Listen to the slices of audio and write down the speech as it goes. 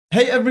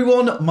Hey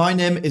everyone, my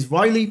name is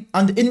Riley,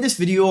 and in this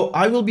video,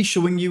 I will be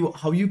showing you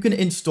how you can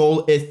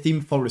install a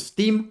Themeforest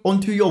theme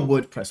onto your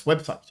WordPress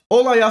website.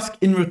 All I ask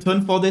in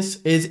return for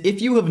this is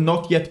if you have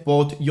not yet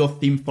bought your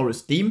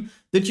Themeforest theme,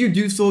 that you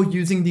do so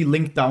using the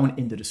link down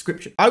in the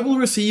description. I will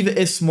receive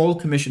a small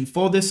commission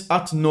for this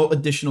at no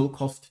additional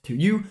cost to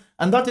you,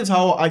 and that is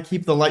how I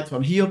keep the lights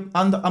on here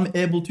and I'm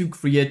able to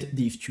create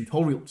these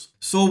tutorials.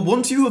 So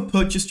once you have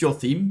purchased your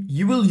theme,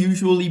 you will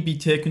usually be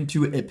taken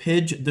to a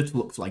page that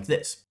looks like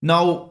this.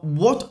 Now,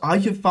 what I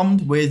have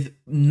found with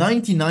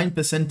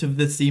 99% of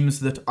the themes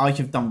that I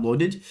have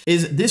downloaded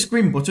is this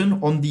green button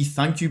on the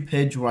thank you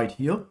page right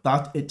here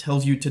that it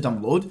tells you to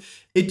download.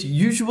 It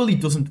usually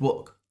doesn't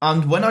work.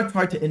 And when I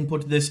try to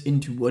input this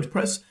into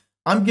WordPress,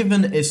 I'm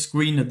given a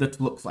screen that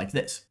looks like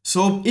this.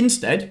 So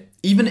instead,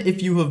 even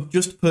if you have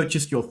just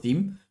purchased your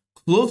theme,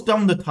 close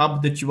down the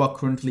tab that you are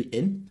currently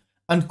in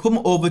and come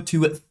over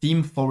to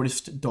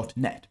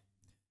themeforest.net.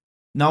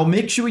 Now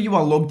make sure you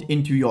are logged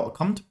into your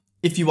account.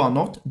 If you are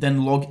not,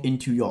 then log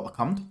into your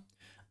account.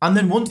 And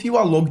then once you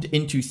are logged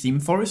into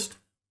Themeforest,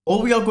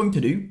 all we are going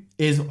to do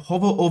is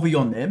hover over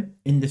your name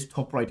in this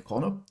top right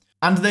corner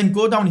and then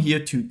go down here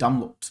to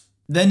downloads.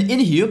 Then in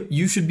here,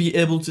 you should be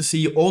able to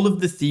see all of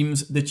the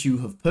themes that you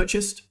have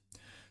purchased.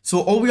 So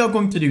all we are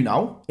going to do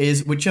now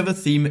is whichever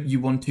theme you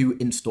want to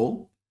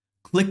install,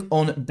 click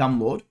on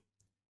download.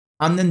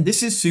 And then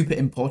this is super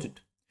important.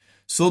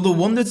 So the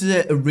one that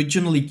they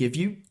originally give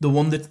you, the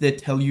one that they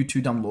tell you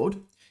to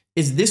download,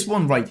 is this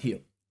one right here.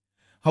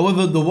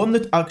 However, the one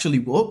that actually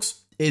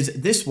works is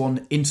this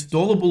one,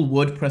 installable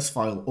WordPress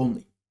file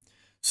only.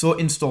 So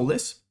install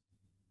this.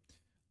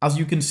 As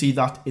you can see,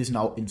 that is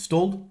now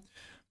installed.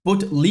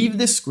 But leave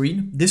this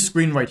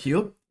screen right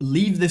here,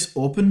 leave this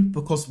open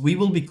because we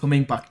will be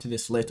coming back to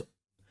this later.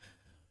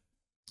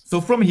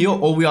 So from here,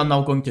 all we are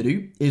now going to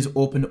do is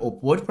open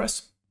up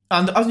WordPress.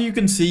 And as you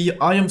can see,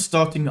 I am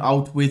starting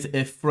out with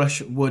a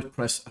fresh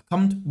WordPress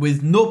account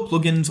with no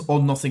plugins or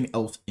nothing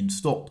else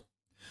installed.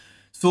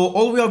 So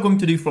all we are going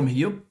to do from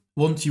here,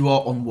 once you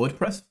are on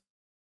WordPress,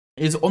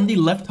 is on the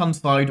left-hand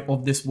side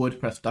of this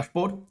WordPress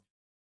dashboard,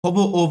 hover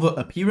over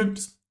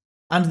Appearance,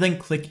 and then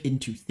click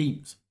into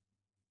Themes.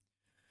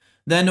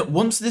 Then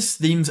once this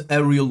themes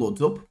area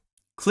loads up,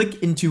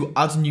 click into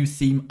Add New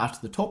Theme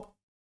at the top,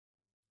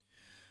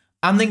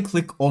 and then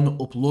click on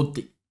Upload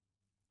Theme.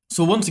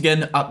 So once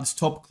again, at this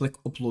top,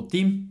 click Upload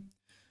Theme.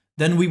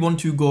 Then we want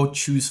to go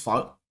Choose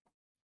File,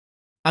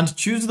 and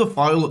choose the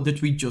file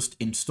that we just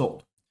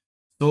installed.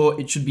 So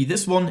it should be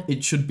this one,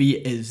 it should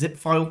be a zip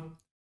file.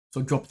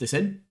 So drop this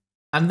in,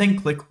 and then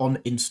click on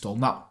Install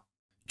Now.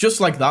 Just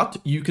like that,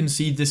 you can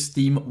see this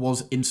theme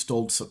was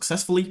installed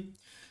successfully.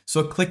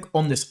 So click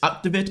on this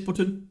activate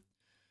button.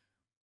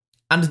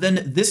 And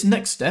then this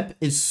next step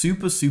is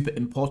super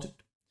important.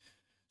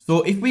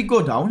 So if we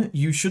go down,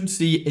 you should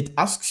see it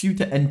asks you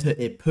to enter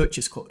a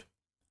purchase code.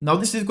 Now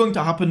this is going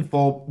to happen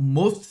for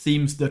most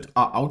themes that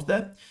are out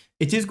there.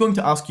 It is going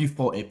to ask you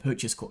for a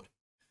purchase code.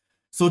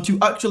 So to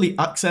actually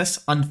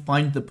access and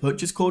find the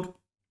purchase code,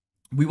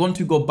 we want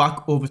to go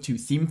back over to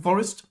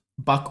Themeforest,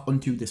 back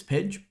onto this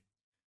page.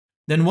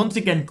 Then once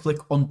again, click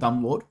on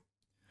download.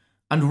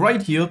 And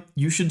right here,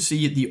 you should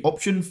see the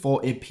option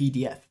for a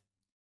PDF.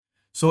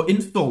 So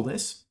install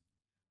this.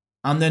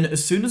 And then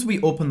as soon as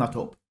we open that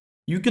up,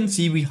 you can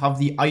see we have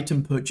the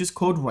item purchase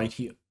code right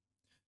here.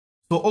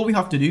 So all we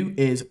have to do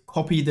is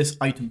copy this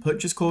item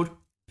purchase code,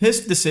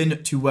 paste this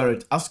in to where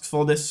it asks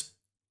for this,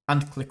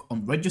 and click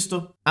on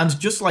register. And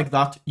just like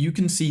that, you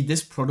can see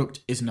this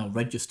product is now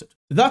registered.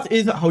 That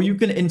is how you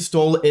can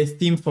install a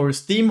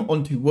Themeforest theme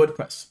onto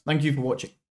WordPress. Thank you for watching.